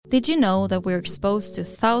Did you know that we're exposed to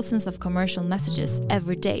thousands of commercial messages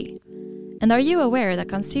every day? And are you aware that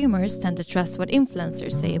consumers tend to trust what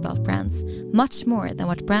influencers say about brands much more than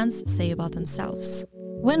what brands say about themselves?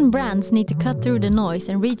 When brands need to cut through the noise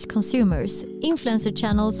and reach consumers, influencer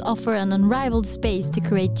channels offer an unrivaled space to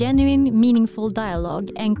create genuine, meaningful dialogue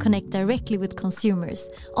and connect directly with consumers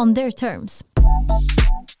on their terms.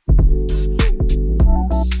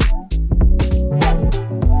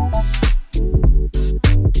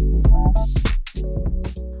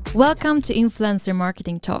 Welcome to Influencer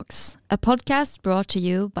Marketing Talks, a podcast brought to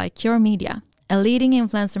you by Cure Media, a leading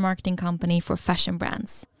influencer marketing company for fashion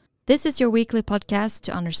brands. This is your weekly podcast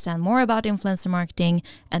to understand more about influencer marketing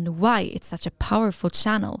and why it's such a powerful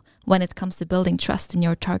channel when it comes to building trust in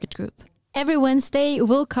your target group. Every Wednesday,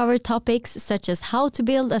 we'll cover topics such as how to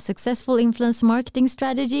build a successful influencer marketing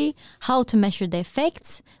strategy, how to measure the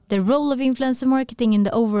effects, the role of influencer marketing in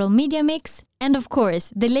the overall media mix, and of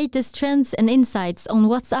course, the latest trends and insights on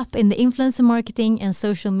what's up in the influencer marketing and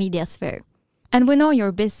social media sphere. And we know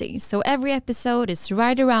you're busy, so every episode is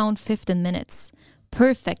right around 15 minutes.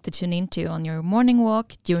 Perfect to tune into on your morning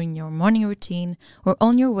walk, during your morning routine, or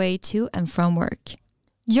on your way to and from work.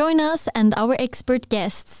 Join us and our expert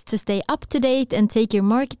guests to stay up to date and take your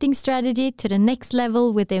marketing strategy to the next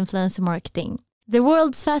level with influencer marketing, the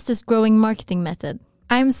world's fastest growing marketing method.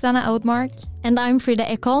 I'm Sanna Oudmark. And I'm Frida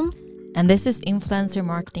Ekholm. And this is Influencer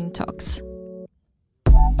Marketing Talks.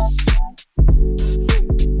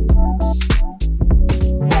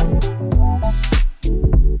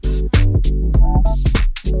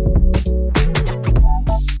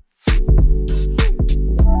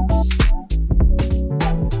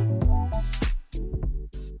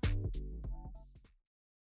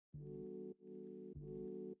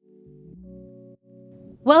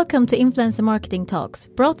 Welcome to Influencer Marketing Talks,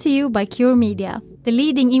 brought to you by Cure Media, the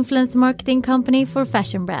leading influencer marketing company for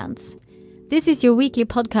fashion brands. This is your weekly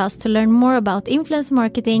podcast to learn more about influencer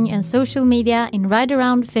marketing and social media in right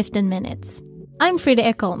around 15 minutes. I'm Frida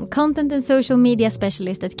Ekholm, content and social media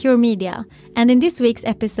specialist at Cure Media, and in this week's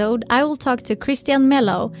episode, I will talk to Kristian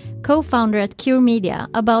Melå, co-founder at Cure Media,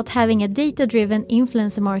 about having a data-driven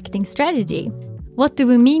influencer marketing strategy. What do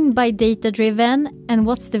we mean by data-driven, and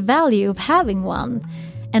what's the value of having one?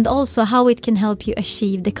 And also how it can help you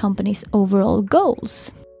achieve the company's overall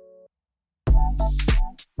goals.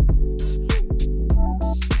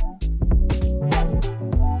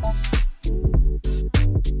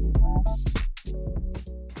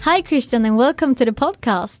 Hi Kristian, and welcome to the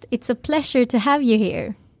podcast. It's a pleasure to have you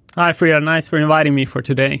here. Hi Frida, nice for inviting me for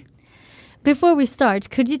today. Before we start,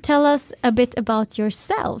 could you tell us a bit about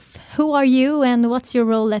yourself? Who are you and what's your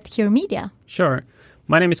role at Cure Media? Sure.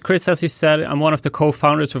 My name is Chris, as you said. I'm one of the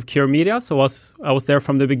co-founders of Cure Media, so I was there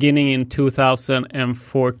from the beginning in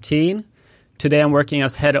 2014. Today I'm working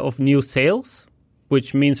as head of new sales,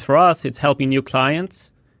 which means for us it's helping new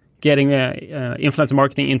clients getting influencer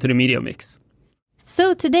marketing into the media mix.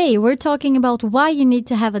 So today we're talking about why you need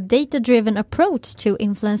to have a data-driven approach to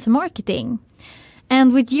influencer marketing.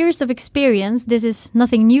 And with years of experience, this is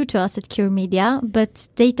nothing new to us at Cure Media, but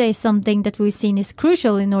data is something that we've seen is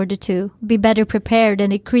crucial in order to be better prepared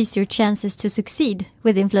and increase your chances to succeed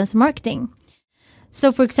with influencer marketing.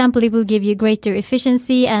 So for example, it will give you greater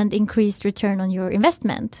efficiency and increased return on your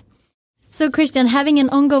investment. So Kristian, having an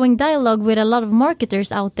ongoing dialogue with a lot of marketers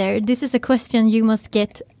out there, this is a question you must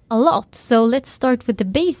get a lot. So let's start with the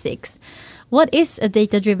basics. What is a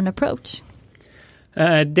data-driven approach?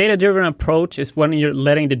 Data-driven approach is when you're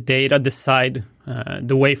letting the data decide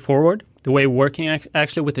the way forward, the way working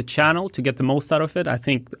actually with the channel to get the most out of it. I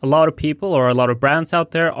think a lot of people or a lot of brands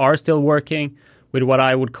out there are still working with what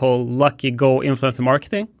I would call lucky go influencer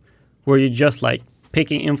marketing, where you're just like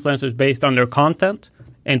picking influencers based on their content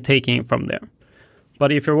and taking it from there.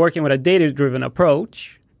 But if you're working with a data-driven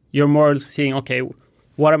approach, you're more seeing, okay,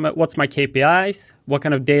 what's my KPIs? What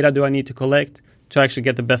kind of data do I need to collect to actually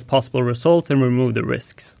get the best possible results and remove the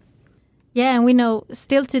risks? Yeah, and we know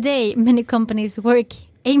still today many companies work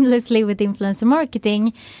aimlessly with influencer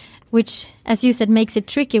marketing, which, as you said, makes it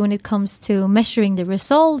tricky when it comes to measuring the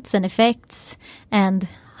results and effects and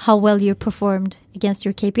how well you performed against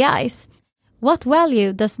your KPIs. What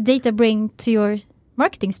value does data bring to your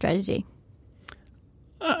marketing strategy?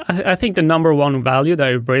 I think the number one value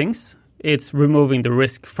that it brings, it's removing the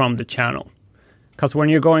risk from the channel. Because when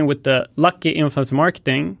you're going with the lucky influencer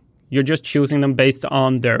marketing, you're just choosing them based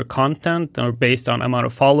on their content or based on amount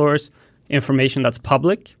of followers, information that's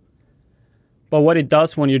public. But what it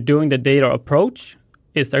does when you're doing the data approach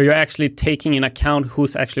is that you're actually taking in account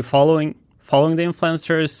who's actually following the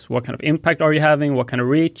influencers, what kind of impact are you having, what kind of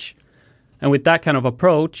reach. And with that kind of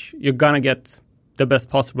approach, you're going to get the best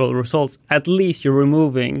possible results, at least you're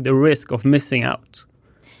removing the risk of missing out.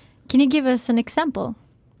 Can you give us an example?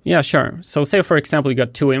 Yeah, sure. So say, for example, you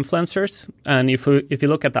got two influencers, and if you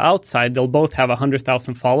look at the outside, they'll both have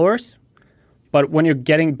 100,000 followers. But when you're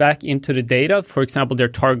getting back into the data, for example, their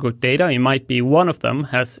target group data, it might be one of them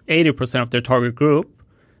has 80% of their target group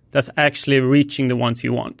that's actually reaching the ones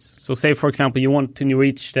you want. So say, for example, you want to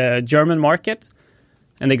reach the German market,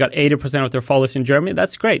 and they got 80% of their followers in Germany.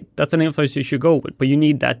 That's great. That's an influencer you should go with, but you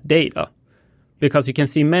need that data. Because you can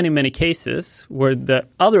see many, many cases where the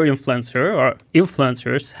other influencer or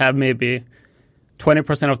influencers have maybe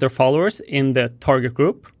 20% of their followers in the target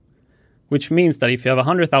group, which means that if you have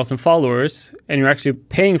 100,000 followers and you're actually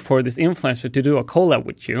paying for this influencer to do a collab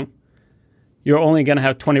with you, you're only going to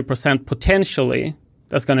have 20% potentially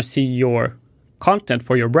that's going to see your content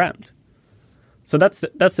for your brand. So that's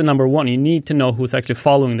the number one. You need to know who's actually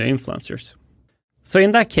following the influencers. So in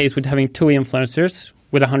that case, with having two influencers,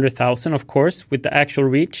 with 100,000, of course, with the actual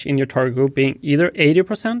reach in your target group being either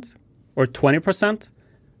 80% or 20%,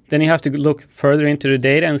 then you have to look further into the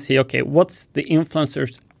data and see, okay, what's the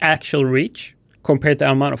influencer's actual reach compared to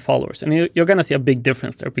the amount of followers? And you're going to see a big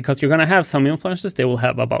difference there, because you're going to have some influencers, they will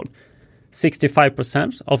have about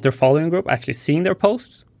 65% of their following group actually seeing their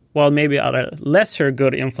posts, while maybe a lesser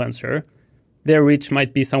good influencer, their reach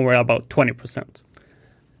might be somewhere about 20%.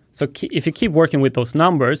 So if you keep working with those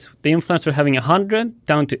numbers, the influencer having 100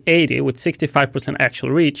 down to 80 with 65% actual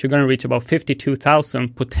reach, you're going to reach about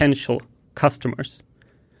 52,000 potential customers.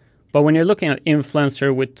 But when you're looking at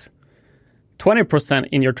influencer with 20%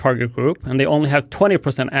 in your target group and they only have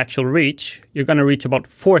 20% actual reach, you're going to reach about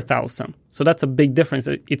 4,000. So that's a big difference.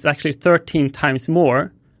 It's actually 13 times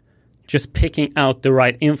more just picking out the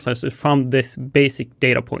right influencers from this basic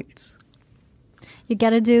data points. You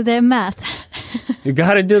got to do the math. You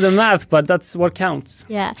got to do the math, but that's what counts.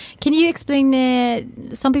 Yeah. Can you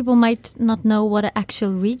explain, some people might not know what an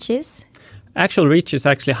actual reach is? Actual reach is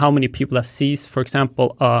actually how many people that sees, for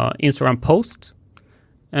example, Instagram post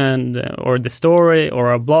and or the story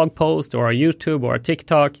or a blog post or a YouTube or a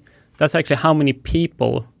TikTok. That's actually how many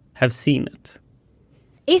people have seen it.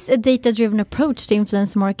 Is a data-driven approach to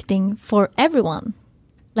influence marketing for everyone,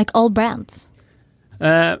 like all brands?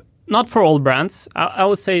 Not for all brands. I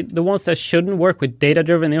would say the ones that shouldn't work with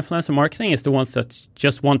data-driven influencer marketing is the ones that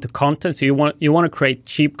just want the content. So you want to create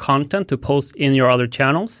cheap content to post in your other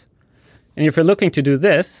channels. And if you're looking to do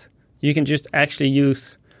this, you can just actually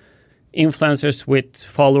use influencers with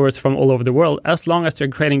followers from all over the world, as long as they're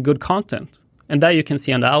creating good content. And that you can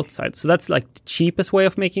see on the outside. So that's like the cheapest way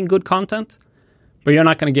of making good content, but you're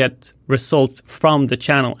not going to get results from the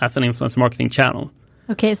channel as an influencer marketing channel.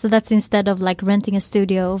 Okay, so that's instead of like renting a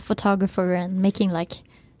studio photographer and making like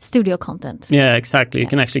studio content. Yeah, exactly. You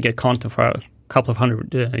can actually get content for a couple of hundred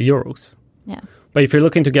euros. Yeah. But if you're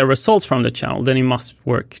looking to get results from the channel, then you must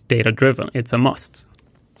work data-driven. It's a must.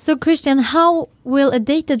 So, Kristian, how will a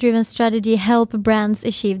data-driven strategy help brands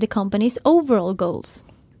achieve the company's overall goals?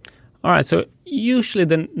 All right, so usually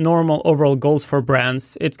the normal overall goals for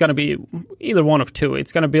brands, it's going to be either one of two.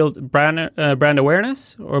 It's going to build brand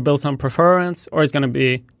awareness or build some preference, or it's going to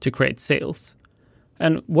be to create sales.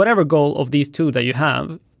 And whatever goal of these two that you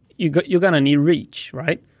have, you're going to need reach,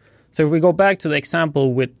 right? So if we go back to the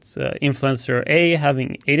example with influencer A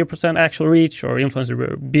having 80% actual reach or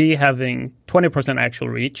influencer B having 20% actual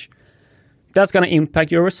reach, that's going to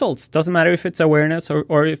impact your results. Doesn't matter if it's awareness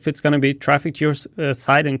or if it's going to be traffic to your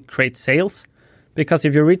site and create sales. Because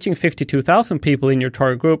if you're reaching 52,000 people in your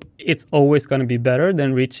target group, it's always going to be better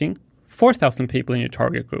than reaching 4,000 people in your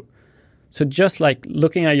target group. So just like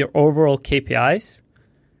looking at your overall KPIs,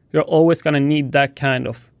 you're always going to need that kind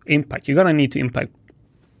of impact. You're going to need to impact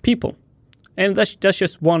people. And that's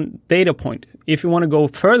just one data point. If you want to go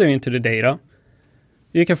further into the data,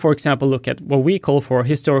 you can, for example, look at what we call for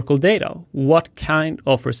historical data. What kind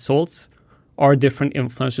of results are different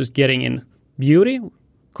influencers getting in beauty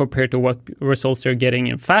compared to what results they're getting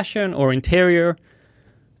in fashion or interior?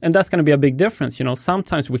 And that's going to be a big difference. You know,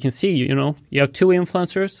 sometimes we can see, you know, you have two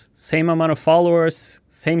influencers, same amount of followers,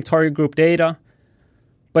 same target group data,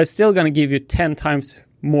 but it's still going to give you 10 times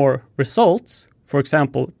more results. For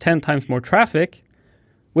example, 10 times more traffic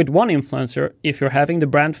with one influencer if you're having the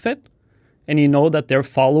brand fit and you know that their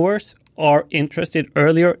followers are interested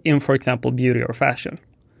earlier in, for example, beauty or fashion.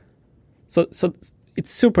 So it's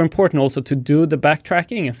super important also to do the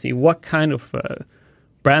backtracking and see what kind of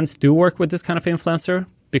brands do work with this kind of influencer.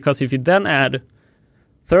 Because if you then add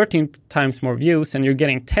 13 times more views and you're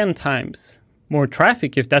getting 10 times more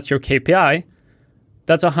traffic, if that's your KPI,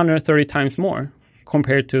 that's 130 times more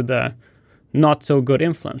compared to the not so good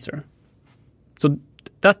influencer. So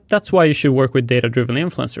that's why you should work with data-driven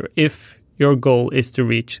influencer if your goal is to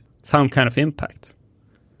reach some kind of impact.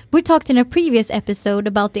 We talked in a previous episode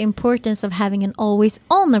about the importance of having an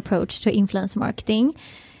always-on approach to influencer marketing.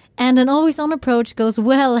 And an always-on approach goes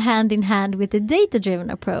well hand in hand with the data-driven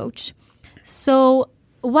approach. So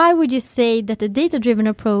why would you say that the data-driven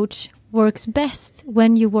approach works best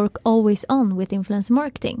when you work always on with influencer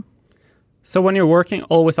marketing? So when you're working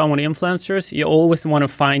always on with influencers, you always want to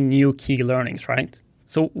find new key learnings, right?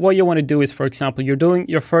 So what you want to do is, for example, you're doing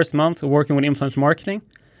your first month working with influencer marketing.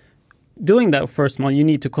 Doing that first month, you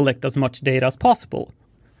need to collect as much data as possible.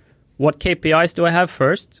 What KPIs do I have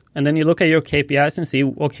first? And then you look at your KPIs and see,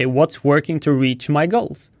 okay, what's working to reach my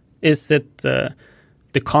goals? Is it the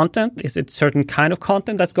content? Is it certain kind of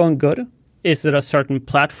content that's going good? Is it a certain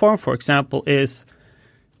platform? For example, is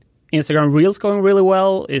Instagram Reels going really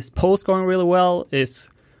well? Is post going really well? Is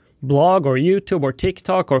blog or YouTube or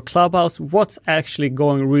TikTok or Clubhouse? What's actually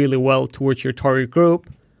going really well towards your target group?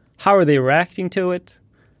 How are they reacting to it?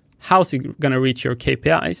 How's it going to reach your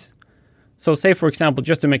KPIs? So say, for example,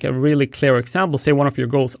 just to make a really clear example, say one of your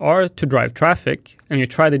goals are to drive traffic and you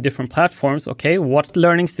try the different platforms. Okay, what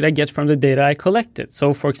learnings did I get from the data I collected?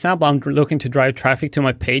 So for example, I'm looking to drive traffic to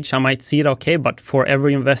my page. I might see it, okay, but for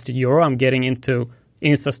every invested euro I'm getting into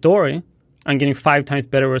Insta story, I'm getting 5 times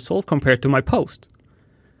better results compared to my post.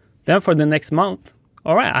 Then for the next month,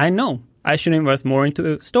 all right, I know I should invest more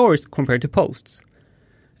into stories compared to posts.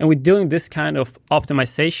 And with doing this kind of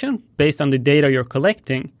optimization based on the data you're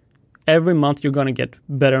collecting, every month you're going to get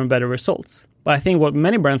better and better results. But I think what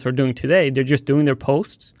many brands are doing today, they're just doing their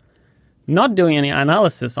posts, not doing any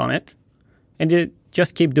analysis on it, and they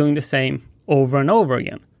just keep doing the same over and over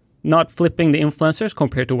again. Not flipping the influencers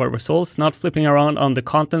compared to what results, not flipping around on the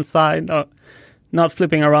content side, not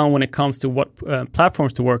flipping around when it comes to what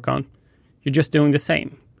platforms to work on. You're just doing the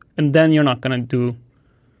same. And then you're not going to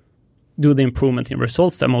do the improvement in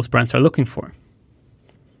results that most brands are looking for.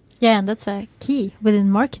 Yeah, and that's a key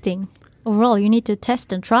within marketing. Overall, you need to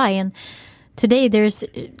test and try. And today there's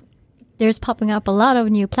popping up a lot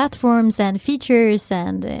of new platforms and features,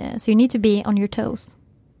 and so you need to be on your toes.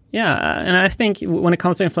 Yeah, and I think when it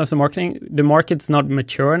comes to influencer marketing, the market's not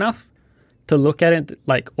mature enough to look at it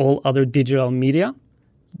like all other digital media.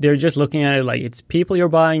 They're just looking at it like it's people you're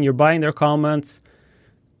buying their comments,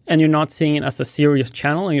 and you're not seeing it as a serious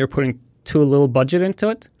channel, and you're putting too little budget into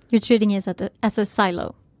it. You're treating it as a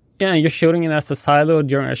silo. Yeah, you're shooting it as a silo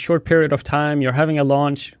during a short period of time. You're having a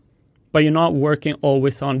launch, but you're not working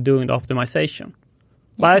always on doing the optimization. Yeah.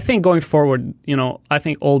 But I think going forward, I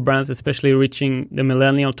think all brands, especially reaching the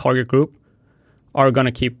millennial target group, are going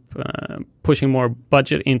to keep pushing more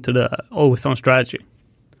budget into the always-on strategy.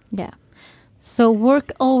 Yeah. So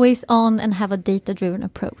work always on and have a data-driven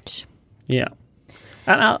approach. Yeah.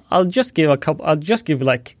 And I'll just give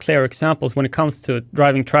like clear examples when it comes to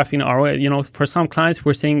driving traffic in ROI. For some clients,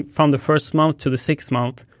 we're seeing from the first month to the 6th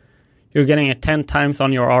month, you're getting a 10 times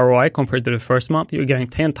on your ROI compared to the first month. You're getting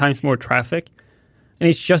 10 times more traffic. And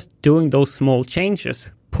it's just doing those small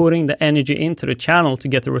changes, putting the energy into the channel to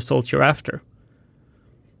get the results you're after.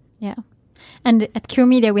 Yeah. And at Cure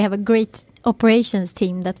Media, we have a great operations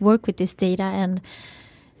team that work with this data and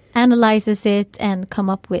analyzes it and come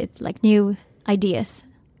up with like new ideas.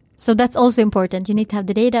 So that's also important. You need to have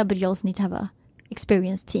the data, but you also need to have a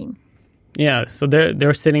experienced team. Yeah, so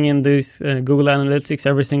they're sitting in these Google Analytics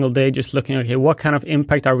every single day, just looking, okay, what kind of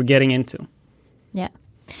impact are we getting into? Yeah.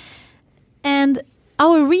 And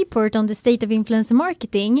our report on the state of influencer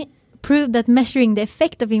marketing proved that measuring the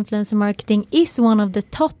effect of influencer marketing is one of the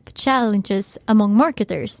top challenges among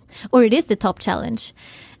marketers, or it is the top challenge.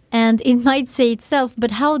 And it might say itself,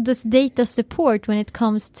 but how does data support when it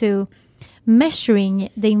comes to measuring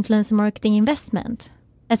the influencer marketing investment?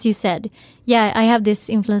 As you said, yeah, I have this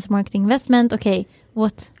influencer marketing investment. Okay,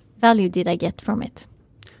 what value did I get from it?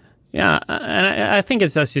 Yeah, and I think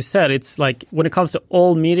it's as you said, it's like when it comes to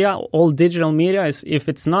all media, all digital media, if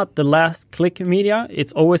it's not the last click media,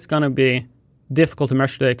 it's always going to be difficult to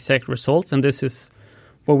measure the exact results. And this is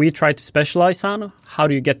what we try to specialize on. How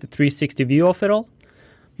do you get the 360 view of it all?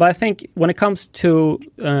 But I think when it comes to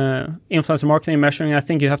influencer marketing measuring, I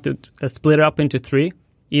think you have to split it up into 3.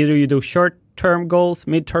 Either you do short-term goals,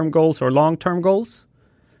 mid-term goals, or long-term goals.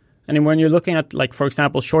 And when you're looking at, like, for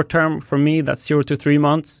example, short-term, for me, that's 0 to 3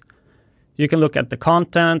 months. You can look at the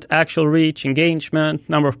content, actual reach, engagement,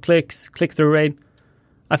 number of clicks, click-through rate.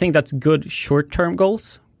 I think that's good short-term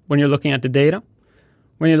goals when you're looking at the data.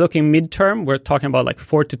 When you're looking mid-term, we're talking about like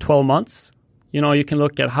 4 to 12 months. You can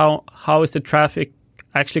look at how is the traffic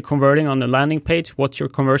actually converting on the landing page, what's your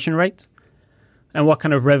conversion rate, and what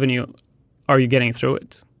kind of revenue are you getting through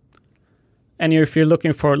it. And if you're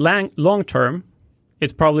looking for long term,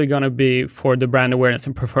 it's probably going to be for the brand awareness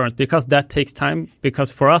and preference, because that takes time. Because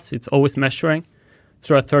for us, it's always measuring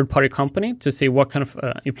through a third-party company to see what kind of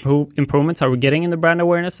improvements are we getting in the brand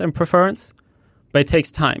awareness and preference. But it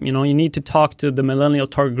takes time. You know, you need to talk to the millennial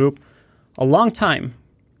target group a long time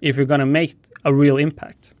if you're going to make a real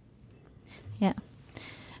impact. Yeah.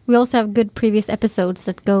 We also have good previous episodes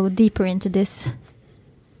that go deeper into this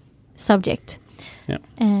subject. Yeah.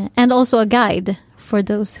 And also a guide for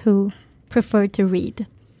those who prefer to read.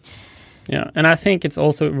 Yeah, and I think it's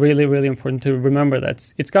also really, really important to remember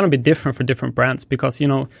that it's going to be different for different brands, because, you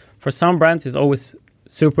know, for some brands it's always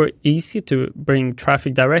super easy to bring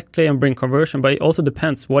traffic directly and bring conversion, but it also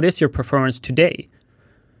depends. What is your preference today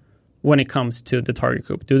when it comes to the target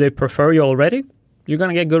group? Do they prefer you already? You're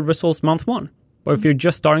going to get good results month one. But if you're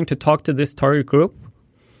just starting to talk to this target group,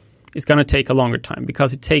 it's going to take a longer time,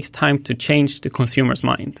 because it takes time to change the consumer's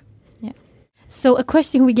mind. Yeah. So a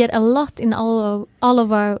question we get a lot in all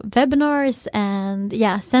of our webinars and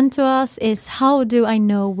sent to us is, how do I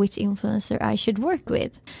know which influencer I should work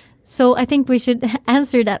with? So I think we should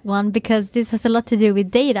answer that one, because this has a lot to do with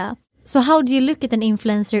data. So how do you look at an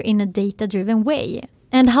influencer in a data-driven way?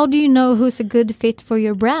 And how do you know who's a good fit for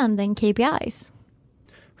your brand and KPIs?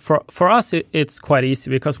 For us, it's quite easy,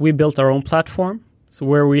 because we built our own platform. So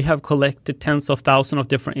where we have collected tens of thousands of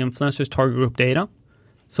different influencers' target group data.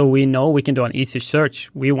 So we know we can do an easy search.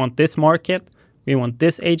 We want this market. We want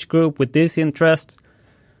this age group with this interest.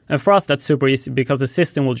 And for us, that's super easy, because the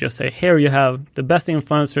system will just say, here you have the best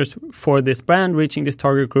influencers for this brand reaching this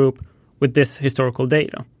target group with this historical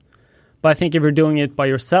data. But I think if you're doing it by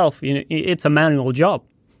yourself, you know, it's a manual job.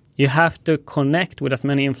 You have to connect with as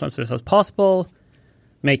many influencers as possible,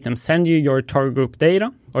 make them send you your target group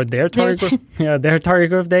data, or their target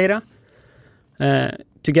group data,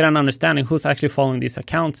 to get an understanding who's actually following these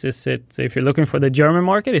accounts. Is it, if you're looking for the German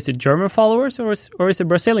market, is it German followers or is it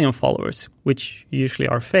Brazilian followers, which usually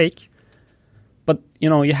are fake? But, you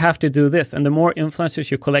know, you have to do this. And the more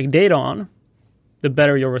influencers you collect data on, the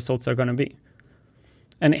better your results are going to be.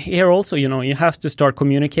 And here also, you know, you have to start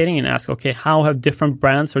communicating and ask, okay, how have different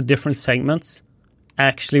brands or different segments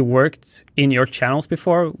actually worked in your channels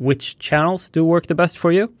before? Which channels do work the best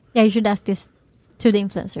for you? Yeah, you should ask this to the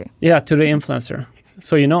influencer. Yeah, to the influencer.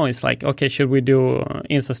 So, you know, it's like, okay, should we do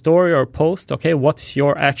Insta story or post? Okay, what's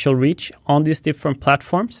your actual reach on these different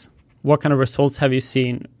platforms? What kind of results have you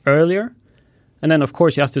seen earlier? And then, of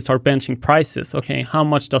course, you have to start benching prices. Okay, how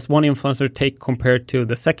much does one influencer take compared to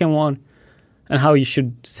the second one? And how you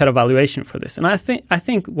should set a valuation for this. And I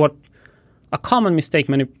think what a common mistake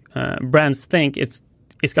many brands think, it's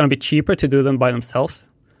going to be cheaper to do them by themselves.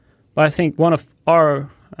 But I think one of our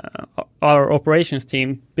operations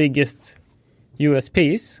team biggest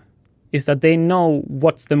USPs is that they know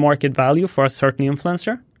what's the market value for a certain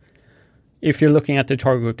influencer. If you're looking at the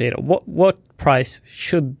target group data, what price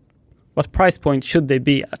point should they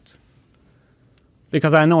be at?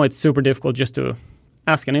 Because I know it's super difficult just to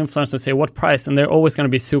ask an influencer and say what price, and they're always going to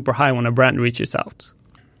be super high when a brand reaches out.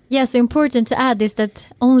 Yeah, so important to add is that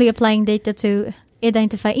only applying data to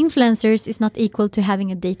identify influencers is not equal to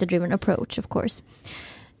having a data-driven approach, of course.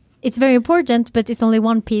 It's very important, but it's only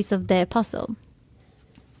one piece of the puzzle.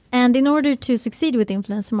 And in order to succeed with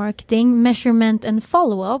influencer marketing, measurement and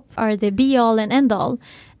follow-up are the be-all and end-all.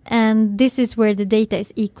 And this is where the data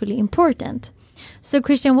is equally important. So,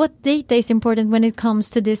 Kristian, what data is important when it comes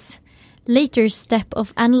to this later step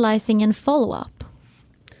of analyzing and follow-up?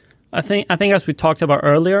 I think as we talked about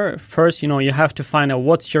earlier, first, you know, you have to find out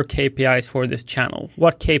what's your KPIs for this channel.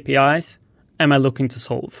 What KPIs am I looking to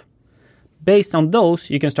solve? Based on those,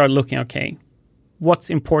 you can start looking, okay, what's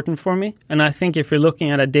important for me? And I think if you're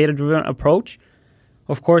looking at a data-driven approach,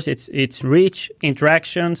 of course, it's reach,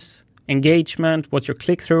 interactions, engagement, what's your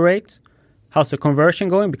click-through rate, how's the conversion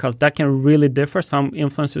going? Because that can really differ. Some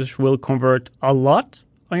influencers will convert a lot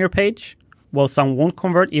on your page, while some won't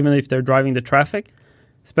convert, even if they're driving the traffic,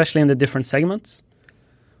 especially in the different segments.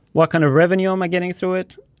 What kind of revenue am I getting through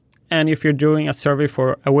it? And if you're doing a survey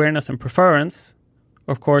for awareness and preference,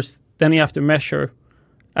 of course, then you have to measure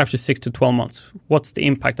after 6 to 12 months. What's the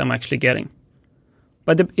impact I'm actually getting?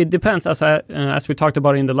 But it depends, as we talked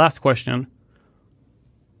about in the last question,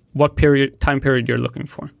 what time period you're looking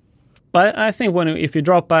for. But I think if you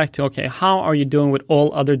drop back to, okay, how are you doing with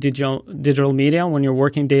all other digital media when you're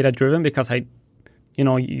working data-driven? Because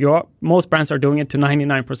most brands are doing it to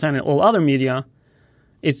 99%, and all other media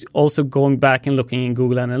is also going back and looking in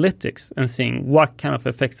Google Analytics and seeing what kind of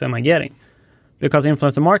effects am I getting. Because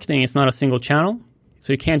influencer marketing is not a single channel,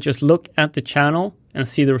 so you can't just look at the channel and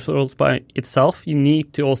see the results by itself. You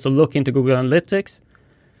need to also look into Google Analytics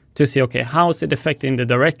to see, okay, how is it affecting the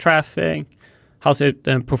direct traffic? How's it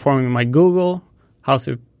performing in my Google? How's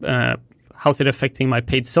it affecting my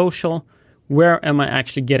paid social? Where am I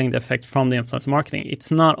actually getting the effect from the influencer marketing?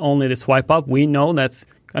 It's not only the swipe up. We know that's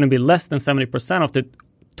going to be less than 70% of the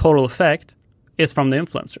total effect is from the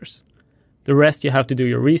influencers. The rest, you have to do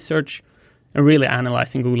your research and really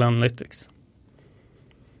analyzing Google Analytics.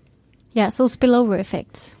 Yeah, so spillover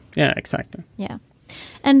effects. Yeah, exactly. Yeah.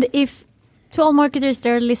 And if to all marketers that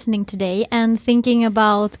are listening today and thinking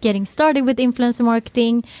about getting started with influencer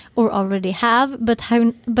marketing or already have, but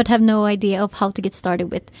have no idea of how to get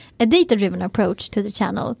started with a data-driven approach to the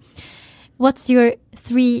channel, what's your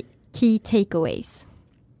 3 key takeaways?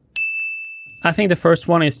 I think the first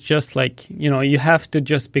one is just like, you have to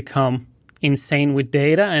just become insane with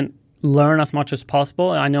data and learn as much as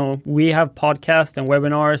possible. I know we have podcasts and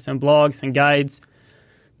webinars and blogs and guides.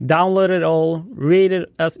 Download it all, read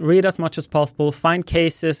as much as possible, find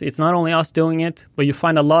cases. It's not only us doing it, but you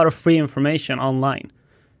find a lot of free information online.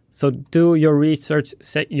 So do your research,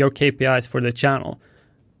 set your KPIs for the channel.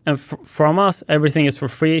 And from us, everything is for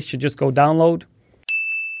free. You should just go download.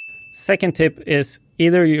 Second tip is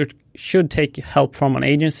either you should take help from an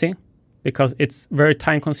agency because it's very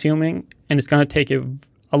time consuming and it's going to take you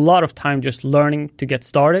a lot of time just learning to get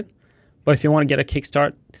started. But if you want to get a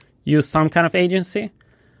kickstart, use some kind of agency.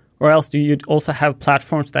 Or else you also have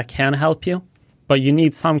platforms that can help you, but you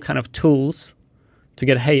need some kind of tools to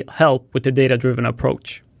get help with the data-driven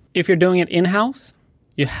approach. If you're doing it in-house,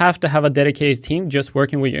 you have to have a dedicated team just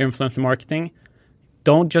working with your influencer marketing.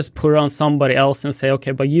 Don't just put it on somebody else and say,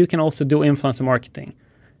 okay, but you can also do influencer marketing.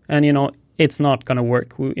 And, it's not going to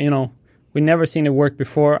work. We've never seen it work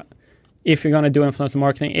before. If you're going to do influencer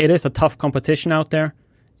marketing, it is a tough competition out there.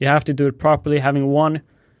 You have to do it properly, having one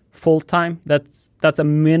full-time, that's a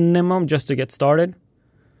minimum just to get started.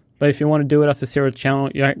 But if you want to do it as a serial channel,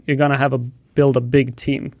 you're going to build a big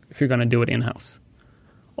team if you're going to do it in-house.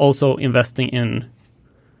 Also investing in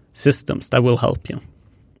systems that will help you.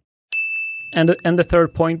 And the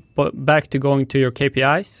third point, but back to going to your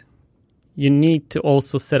KPIs, you need to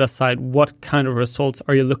also set aside what kind of results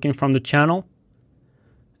are you looking from the channel.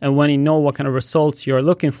 And when you know what kind of results you're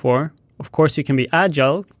looking for, of course you can be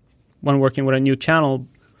agile when working with a new channel,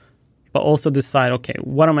 but also decide, okay,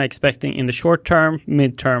 what am I expecting in the short term,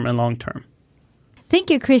 mid-term, and long term? Thank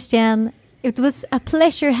you, Kristian. It was a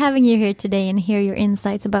pleasure having you here today and hear your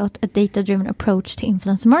insights about a data-driven approach to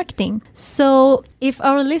influencer marketing. So if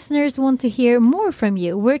our listeners want to hear more from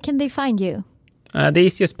you, where can they find you? The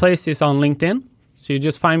easiest place is on LinkedIn. So you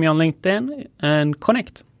just find me on LinkedIn and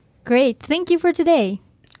connect. Great. Thank you for today.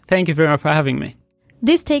 Thank you very much for having me.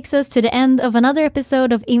 This takes us to the end of another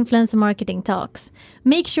episode of Influencer Marketing Talks.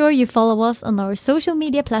 Make sure you follow us on our social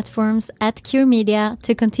media platforms at Cure Media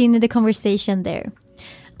to continue the conversation there.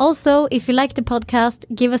 Also, if you like the podcast,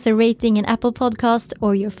 give us a rating in Apple Podcast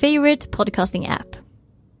or your favorite podcasting app.